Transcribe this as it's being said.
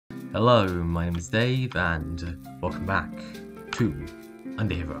Hello, my name is Dave, and welcome back to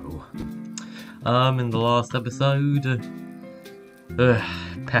Underhero. In the last episode,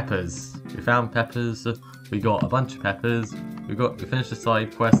 peppers. We found peppers. We got a bunch of peppers. We finished the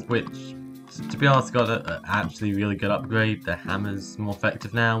side quest, which, to be honest, got a actually really good upgrade. The hammer's more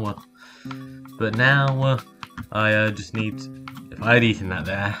effective now. But now, I just need. If I had eaten that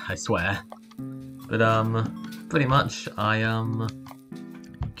there, I swear. But pretty much, I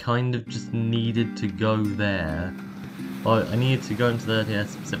kind of just needed to go there. Well, I needed to go into the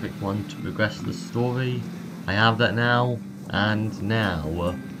specific one to progress the story. I have that now, and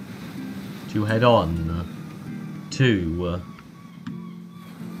now to head on to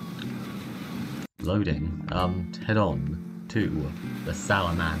loading. To head on to the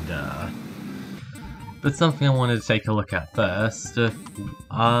salamander. But something I wanted to take a look at first. I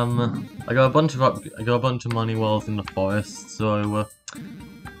got a bunch of money while I was in the forest, so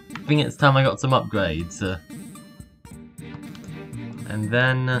I think it's time I got some upgrades. And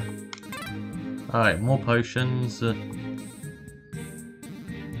then, alright, more potions.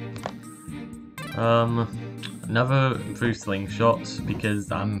 Another improved slingshot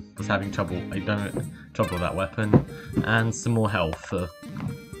because I was having trouble. Trouble with that weapon, and some more health.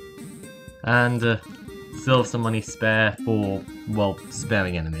 And still have some money spare for, well,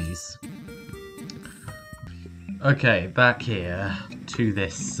 sparing enemies. Okay, back here to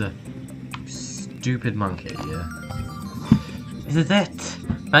this stupid monkey. This is it!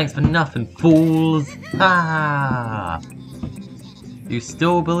 Thanks for nothing, fools! Ah! You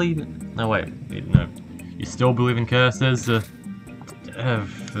still believe in... No, wait, no. You still believe in curses?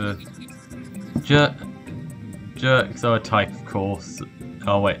 Jerks are a type of course.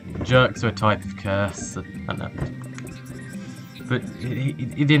 Oh wait, jerks are a type of curse. I know. But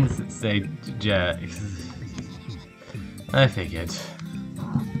he didn't say jerks. I figured.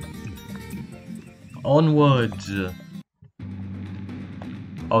 Onward!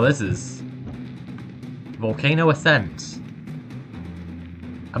 Oh, this is... Volcano Ascent.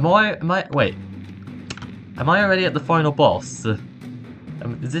 Wait. Am I already at the final boss?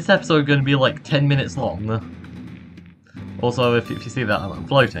 Is this episode going to be like 10 minutes long? Also, if you see that, I'm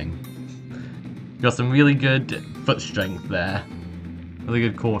floating. Got some really good foot strength there. Really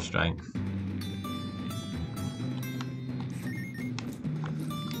good core strength.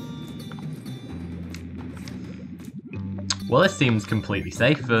 Well, this seems completely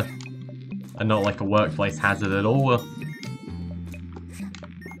safe, and not like a workplace hazard at all.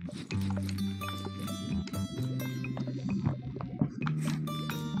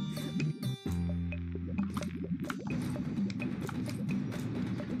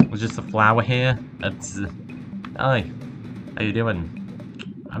 Was just a flower here? That's... Hi, how you doing?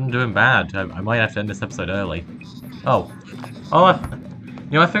 I'm doing bad. I might have to end this episode early. Oh,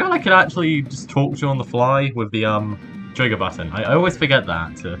 you know, I forgot I could actually just talk to you on the fly with the trigger button. I always forget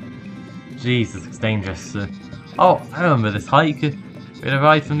that. Jesus, it's dangerous. Oh, I remember this hike. We had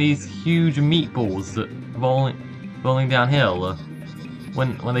arrived from these huge meatballs that rolling downhill.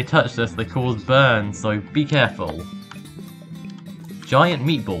 When they touched us, they caused burns, so be careful. Giant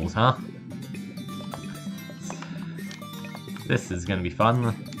meatballs, huh? This is gonna be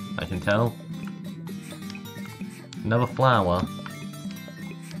fun, I can tell. Another flower.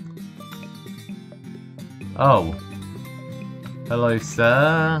 Oh. Hello,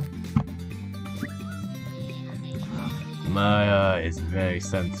 sir. My eye is very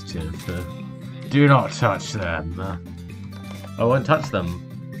sensitive. Do not touch them. I won't touch them.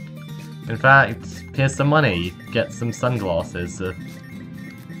 In fact, here's some money. Get some sunglasses.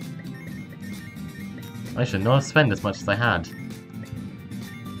 I should not have spent as much as I had.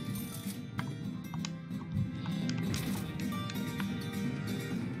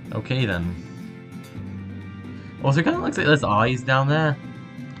 Okay then. Also, it kind of looks like there's eyes down there.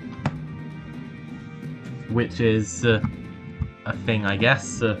 Which is a thing, I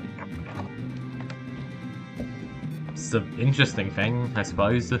guess. It's an interesting thing, I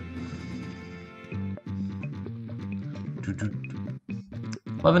suppose.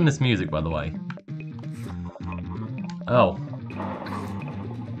 Loving this music, by the way. Oh.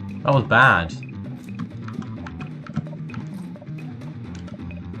 That was bad.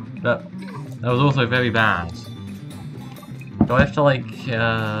 That was also very bad. Do I have to, like,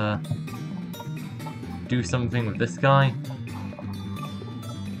 do something with this guy?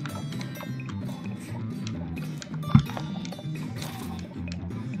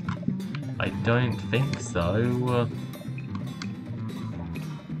 I don't think so.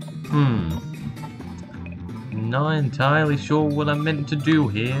 Not entirely sure what I'm meant to do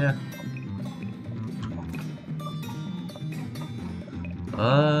here.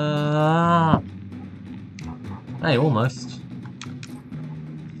 Hey, almost.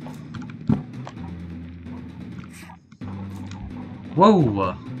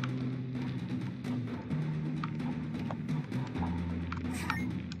 Whoa!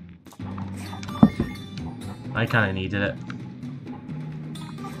 I kinda needed it.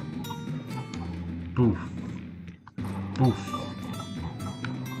 Boof. Boof.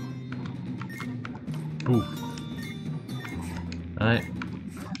 Boof. Right.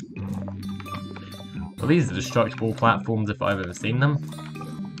 Well, these are destructible platforms if I've ever seen them.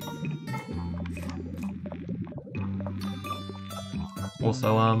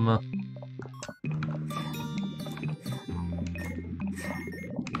 Also,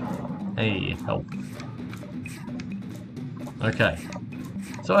 hey, help. Okay.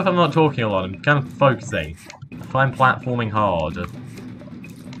 So if I'm not talking a lot, I'm kind of focusing. If I'm platforming hard,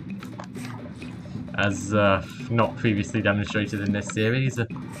 as not previously demonstrated in this series.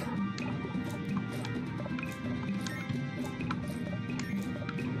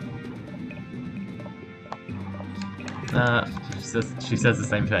 She says the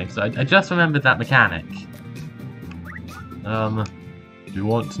same thing. So I just remembered that mechanic. Do you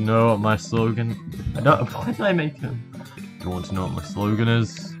want to know what my slogan? Why did I make him? Do you want to know what my slogan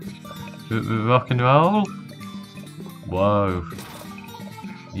is? Rock and roll? Whoa.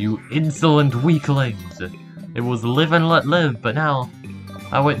 You insolent weaklings! It was live and let live, but now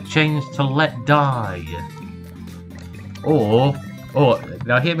I would change to let die. Or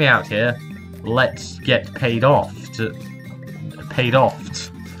now hear me out here. Let's get paid off.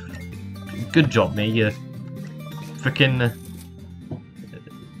 Good job, me. You frickin'.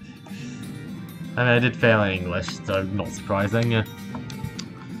 I mean, I did fail in English, so not surprising.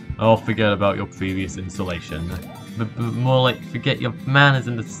 I'll forget about your previous installation. But more like forget your manners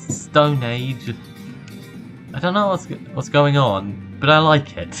in the Stone Age. I don't know what's going on, but I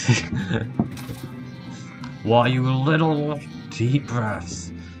like it. Why, you little deep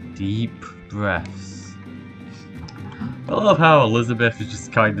breaths. Deep breaths. I love how Elizabeth is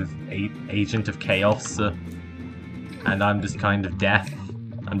just kind of agent of chaos, and I'm just kind of death.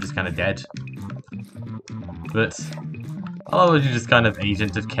 I'm just kind of dead. But I love how you're just kind of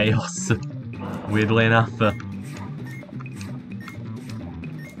agent of chaos, weirdly enough.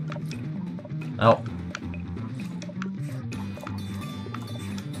 Oh.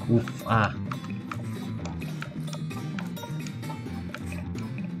 Oof, ah.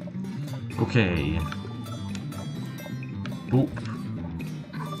 Okay. Boop.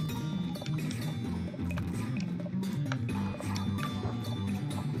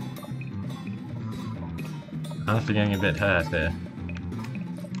 I'm actually getting a bit hurt here.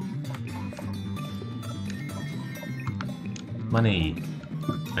 Money.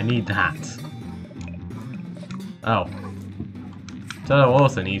 I need that. Oh. So I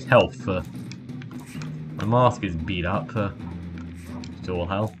also need health. My mask is beat up. Still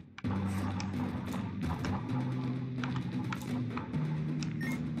health.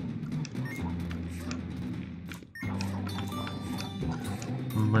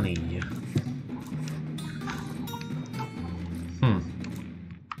 Money.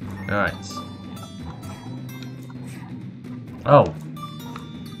 Alright. Oh.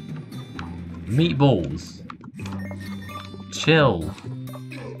 Meatballs. Chill.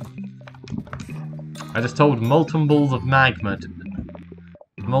 I just told molten balls of magma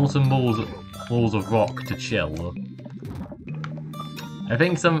molten balls of rock to chill. I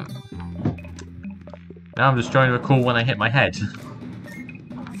think some... Now I'm just trying to recall when I hit my head.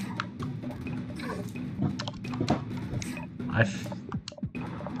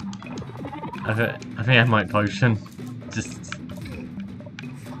 I think I might potion. Just...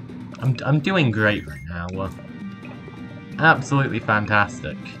 I'm doing great right now. Absolutely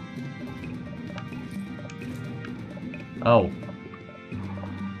fantastic. Oh.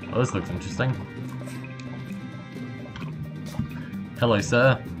 Well, this looks interesting. Hello,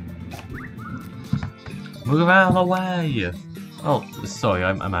 sir. Move out of the way! Oh, sorry,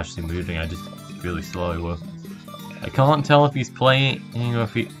 I'm actually moving. I just really slow. I can't tell if he's playing or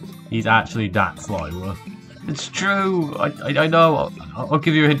if he's actually that slow. It's true! I know! I'll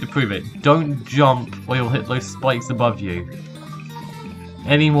give you a hint to prove it. Don't jump or you'll hit those spikes above you.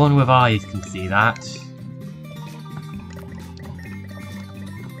 Anyone with eyes can see that.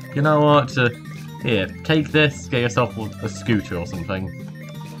 You know what? Here, take this, get yourself a scooter or something.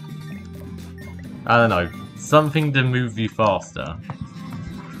 I don't know. Something to move you faster.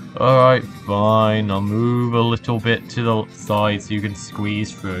 Alright, fine. I'll move a little bit to the side so you can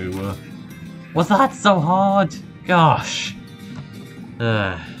squeeze through. Was that so hard? Gosh.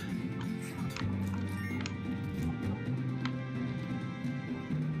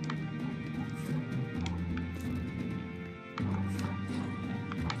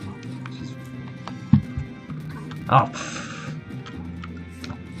 Oh, pfft.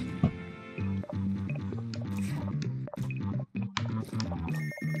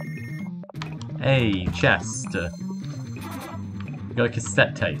 Hey, chest. Got a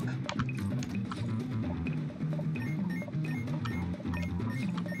cassette tape.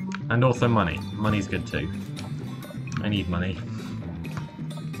 And also money. Money's good too. I need money.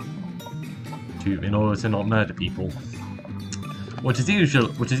 In order to not murder people. Which is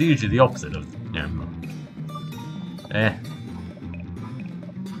usually the opposite of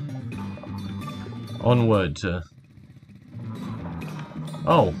Onward.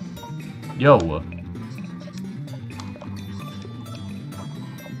 Oh. Yo.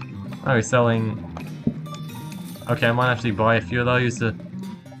 Oh, he's selling... Okay, I might actually buy a few of those. And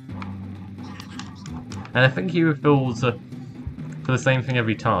I think he refills for the same thing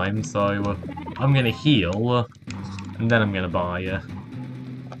every time, so I'm gonna heal, and then I'm gonna buy.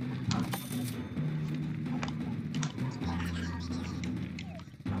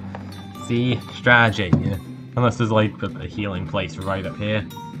 See? Strategy. Unless there's like a healing place right up here.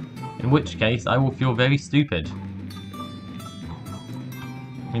 In which case, I will feel very stupid.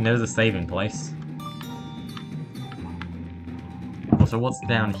 I mean, there's a saving place. Also, what's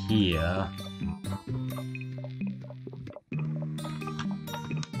down here?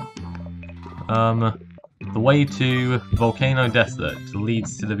 The way to Volcano Desert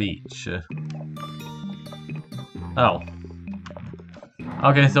leads to the beach. Oh.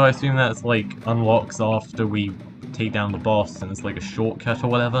 Okay, so I assume that's like unlocks after we take down the boss and it's like a shortcut or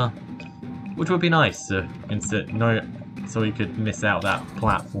whatever. Which would be nice, so we could miss out that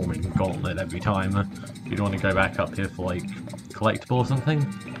platforming gauntlet every time. You'd want to go back up here for like collectible or something.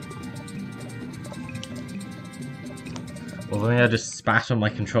 Well, then I just spat on my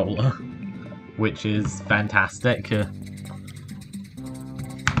controller, which is fantastic.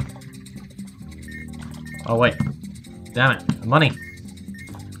 Oh wait, damn it, money.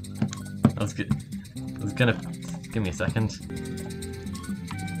 I was gonna give me a second.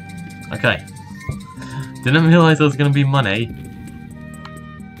 Okay. Didn't realize there was gonna be money.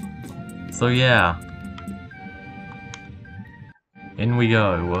 So yeah. In we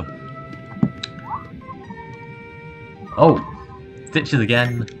go. Oh! Stitches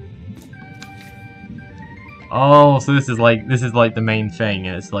again. Oh, so this is like the main thing.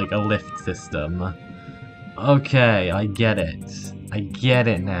 It's like a lift system. Okay, I get it. I get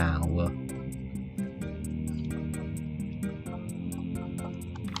it now.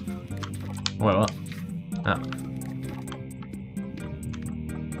 Wait, what? Oh.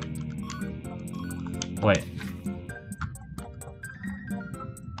 Wait.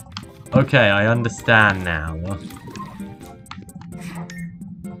 Okay, I understand now.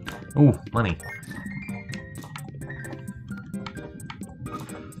 Ooh, money.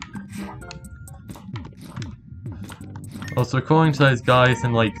 Also, according to those guys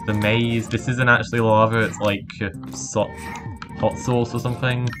in like the maze, this isn't actually lava, it's like hot sauce or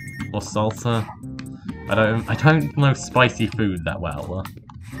something. Or salsa. I don't know spicy food that well.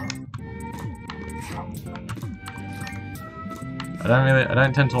 I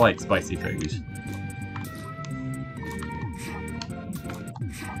don't tend to like spicy food.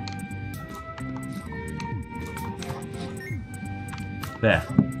 There.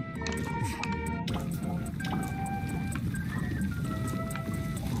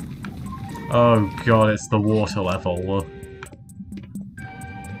 Oh god, it's the water level.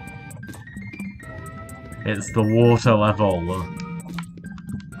 It's the water level.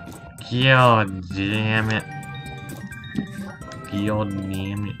 God damn it. God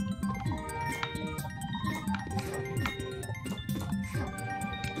damn it.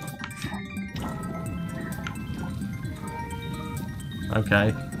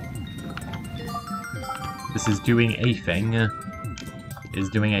 Okay. This is doing a thing. Is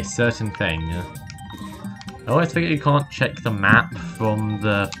doing a certain thing. I always figure you can't check the map from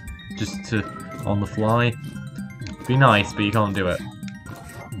the... on the fly. Be nice, but you can't do it.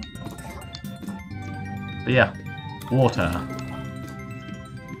 But yeah, water.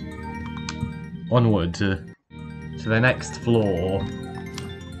 Onward to the next floor.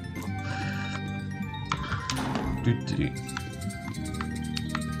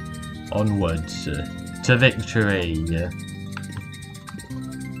 Onward to victory.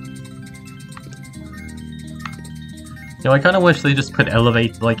 You know, I kind of wish they just put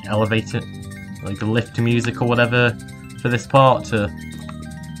elevator, like lift music or whatever for this part.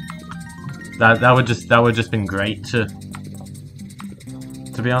 That would just been great. To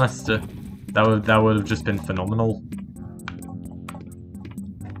be honest, that would have just been phenomenal.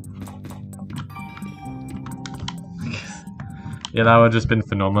 Yeah, that would have just been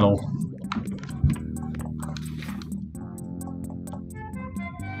phenomenal.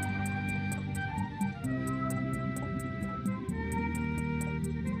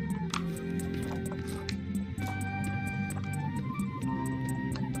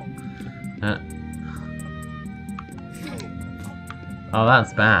 Oh,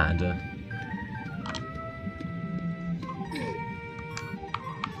 that's bad.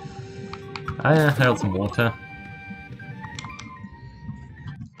 I got some water.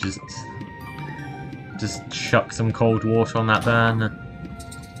 Just chuck some cold water on that burn.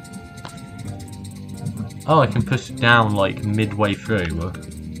 Oh, I can push it down like midway through.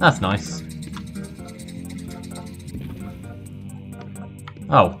 That's nice.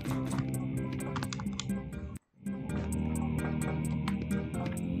 Oh.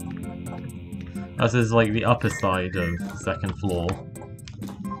 This is like the upper side of the second floor.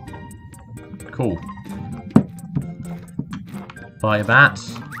 Cool. Fire bat.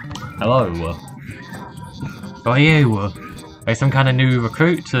 Hello. Who are you? Are you some kind of new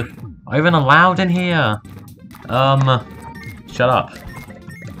recruit? Are you even allowed in here? Shut up.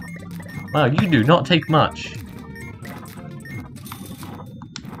 Wow, you do not take much.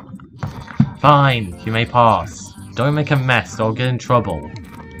 Fine, you may pass. Don't make a mess or I'll get in trouble.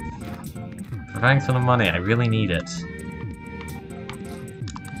 Thanks for the money, I really need it.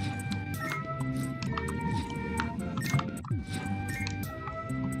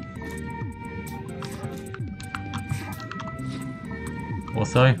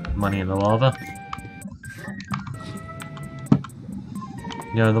 Also, money in the lava.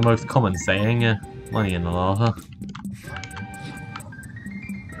 You know, the most common saying, money in the lava.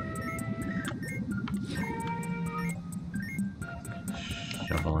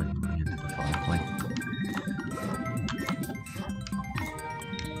 Shoveling money into the fireplace.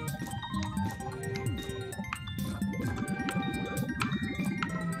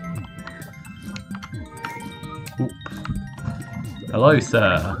 Oop. Hello,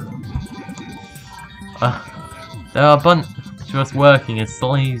 sir. There are a bunch of us working as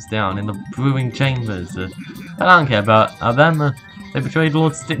slaves down in the brewing chambers. I don't care about them. They betrayed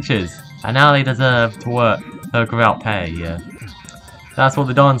Lord Stitches, and now they deserve to work without pay. That's what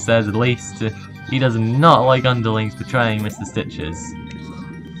the Don says, at least. He does not like underlings betraying Mr. Stitches.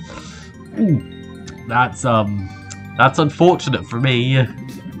 Ooh, that's unfortunate for me.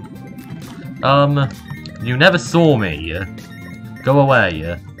 You never saw me. Go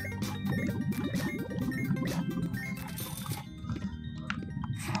away.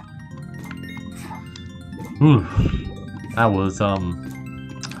 Ooh, that was I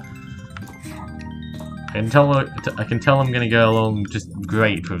can tell I'm gonna go along just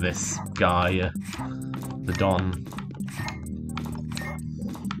great with this guy, the Don.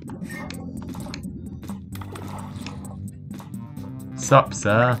 Sup,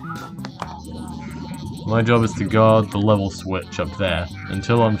 sir? My job is to guard the level switch up there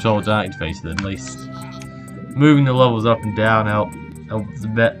until I'm told to activate it, at least. Moving the levels up and down helps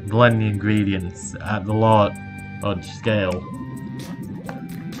blend the ingredients at the large scale.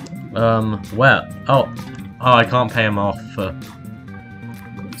 Well, oh, I can't pay him off.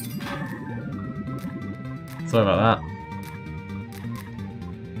 Sorry about that.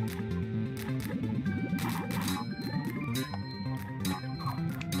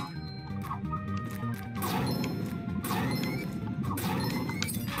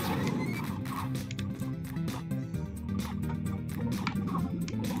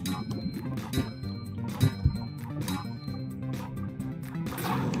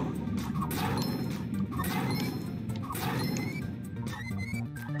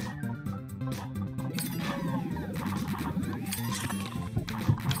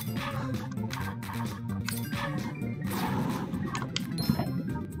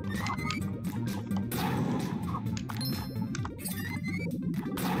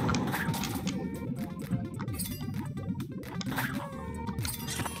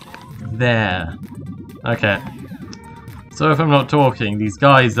 There. Okay. So if I'm not talking, these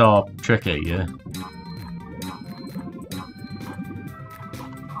guys are tricky, yeah?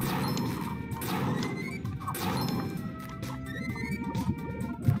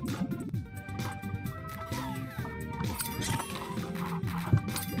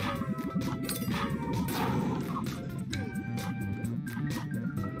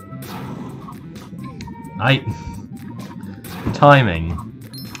 Timing.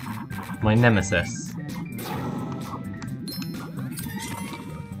 My nemesis.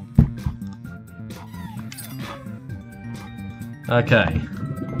 Okay.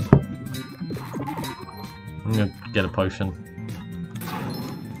 I'm gonna get a potion.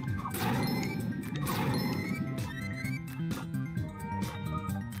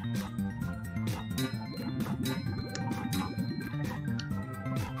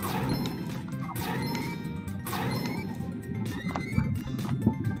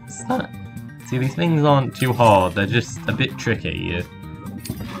 See, these things aren't too hard, they're just a bit tricky.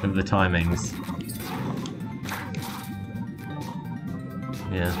 with the timings.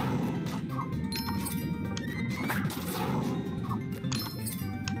 Yeah.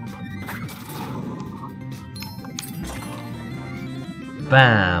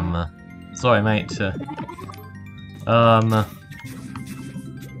 Bam! Sorry, mate.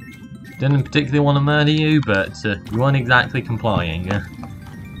 Didn't particularly want to murder you, but you weren't exactly complying.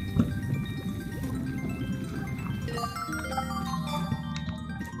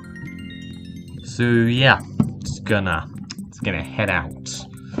 So yeah, just gonna head out.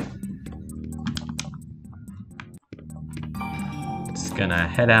 Just gonna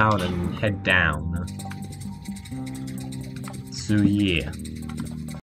head out and head down. So yeah.